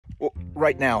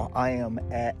Right now, I am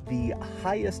at the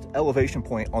highest elevation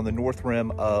point on the north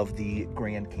rim of the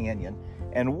Grand Canyon.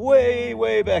 And way,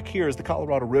 way back here is the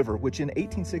Colorado River, which in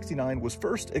 1869 was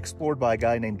first explored by a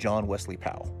guy named John Wesley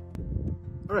Powell.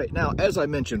 All right, now, as I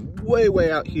mentioned, way,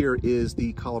 way out here is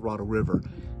the Colorado River.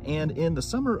 And in the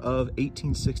summer of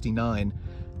 1869,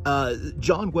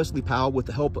 John Wesley Powell, with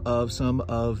the help of some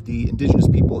of the indigenous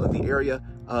people of the area,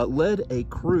 led a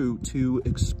crew to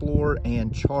explore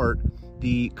and chart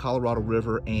the Colorado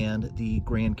River and the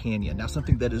Grand Canyon. Now,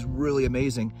 something that is really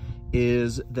amazing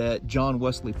is that John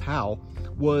Wesley Powell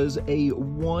was a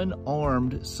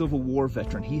one-armed Civil War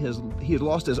veteran. He had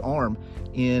lost his arm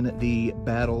in the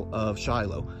Battle of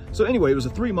Shiloh. So anyway, it was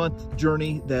a 3-month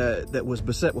journey that was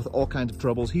beset with all kinds of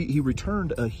troubles. He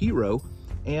returned a hero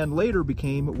and later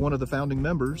became one of the founding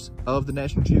members of the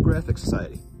National Geographic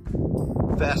Society.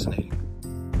 Fascinating.